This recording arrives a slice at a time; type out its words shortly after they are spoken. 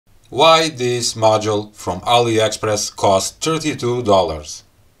Why this module from Aliexpress costs $32?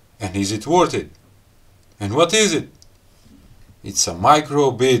 And is it worth it? And what is it? It's a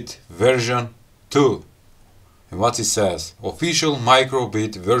Microbit version 2. And what it says? Official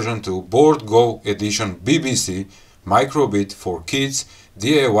Microbit version 2 Board Go Edition BBC Microbit for Kids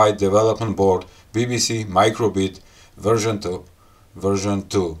DIY Development Board BBC Microbit version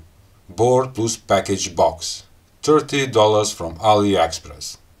 2 Board plus package box. $30 from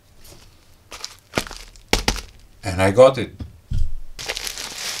Aliexpress. And I got it.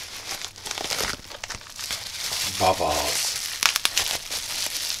 Bubbles.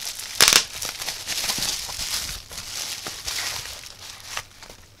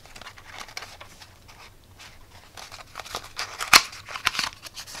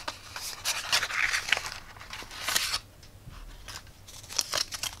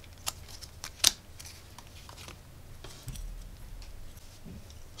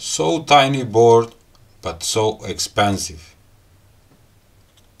 So tiny board, but so expensive.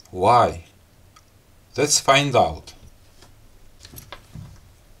 Why? Let's find out.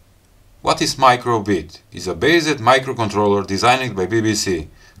 What is Microbit? It's a based microcontroller designed by BBC,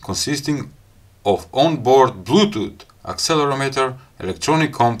 consisting of on-board Bluetooth, accelerometer,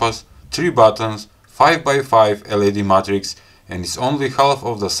 electronic compass, 3 buttons, 5x5 LED matrix, and is only half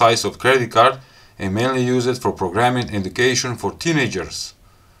of the size of credit card and mainly used for programming education for teenagers.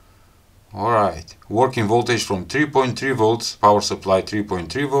 Alright, working voltage from 3.3 volts, power supply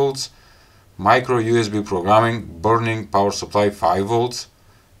 3.3 volts, micro USB programming, burning power supply 5 volts,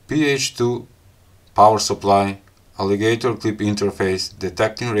 PH2 power supply, alligator clip interface,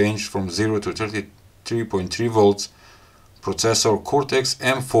 detecting range from 0 to 33.3 volts, processor Cortex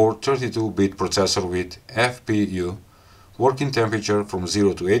M4 32-bit processor with FPU, working temperature from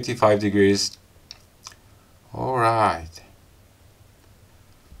 0 to 85 degrees. Alright.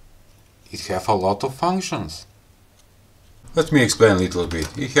 It have a lot of functions. Let me explain a little bit.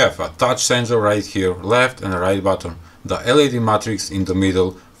 You have a touch sensor right here, left and right button, the LED matrix in the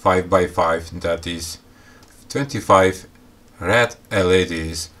middle, 5x5, that is 25 red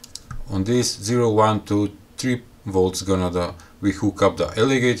LEDs. On this 0, 1, 2, 3 volts we hook up the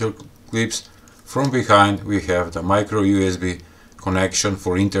alligator clips. From behind we have the micro USB connection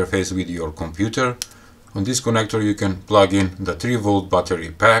for interface with your computer. On this connector you can plug in the 3-volt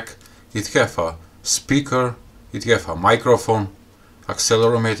battery pack. It have a speaker, it have a microphone,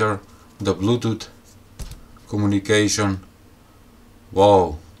 accelerometer, the Bluetooth communication.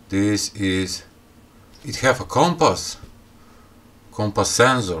 Wow, it have a compass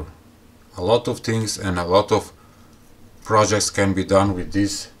sensor. A lot of things and a lot of projects can be done with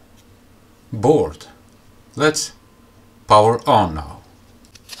this board. Let's power on now.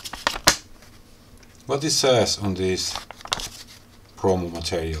 What it says on this promo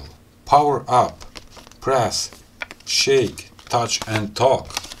material? Power up, press, shake, touch and talk.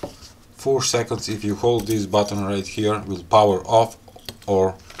 4 seconds if you hold this button right here will power off,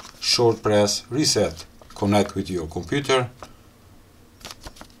 or short press, reset, connect with your computer,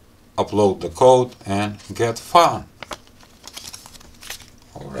 upload the code and get fun.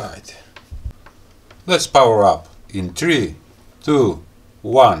 Alright. Let's power up in 3, 2,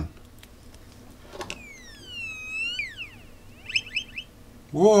 1.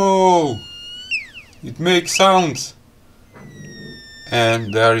 Whoa! It makes sounds,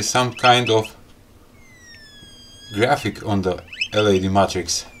 and there is some kind of graphic on the LED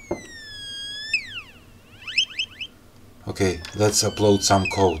matrix. Okay, let's upload some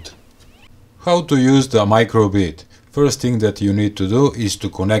code. How to use the Microbit? First thing that you need to do is to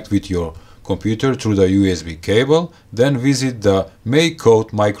connect with your computer through the USB cable, then visit the Make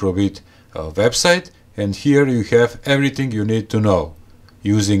Code Microbit website, and here you have everything you need to know.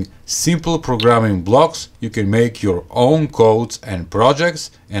 Using simple programming blocks, you can make your own codes and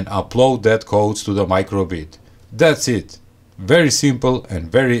projects and upload that codes to the Microbit. That's it. Very simple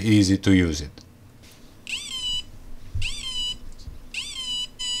and very easy to use it.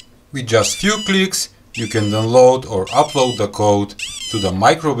 With just few clicks, you can download or upload the code to the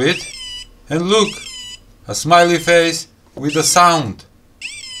Microbit, and look, a smiley face with a sound.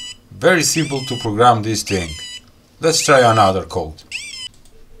 Very simple to program this thing. Let's try another code.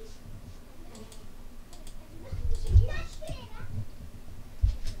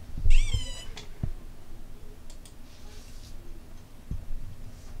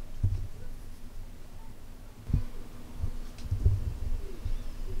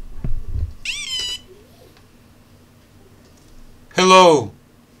 Hello!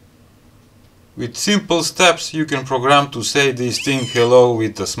 With simple steps you can program to say this thing hello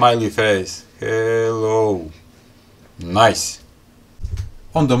with a smiley face. Hello. Nice.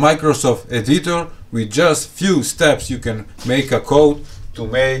 On the Microsoft editor, with just few steps you can make a code to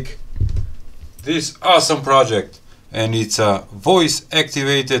make this awesome project, and it's a voice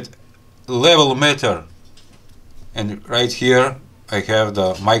activated level meter. And right here I have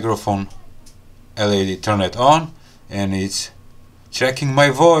the microphone LED turned on and it's checking my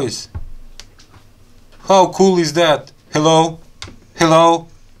voice. How cool is that? Hello? Hello?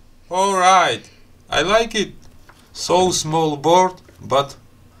 Alright, I like it. So small board, but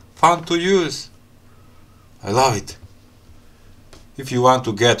fun to use. I love it. If you want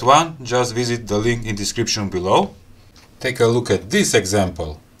to get one, just visit the link in description below. Take a look at this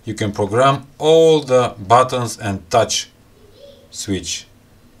example. You can program all the buttons and touch switch.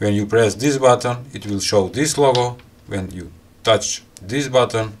 When you press this button, it will show this logo. When you touch this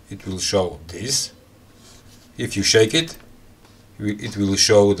button, it will show this. If you shake it, it will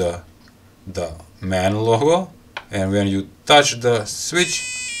show the man logo. And when you touch the switch,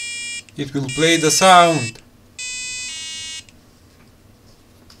 it will play the sound.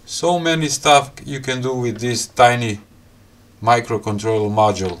 So many stuff you can do with this tiny microcontroller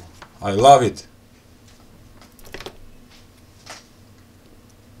module. I love it.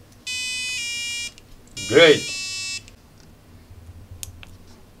 Great.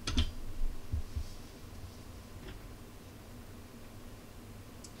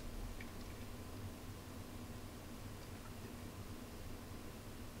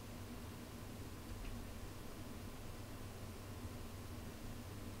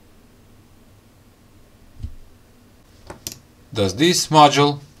 Does this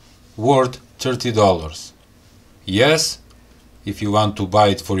module worth $30? Yes, if you want to buy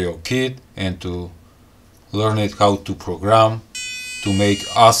it for your kid and to learn it how to program, to make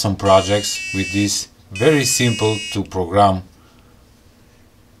awesome projects with this very simple to program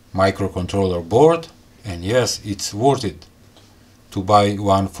microcontroller board. And yes, it's worth it to buy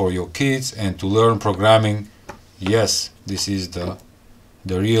one for your kids and to learn programming. Yes, this is the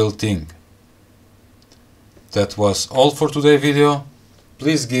real thing. That was all for today's video.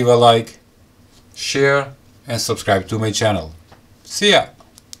 Please give a like, share and subscribe to my channel. See ya!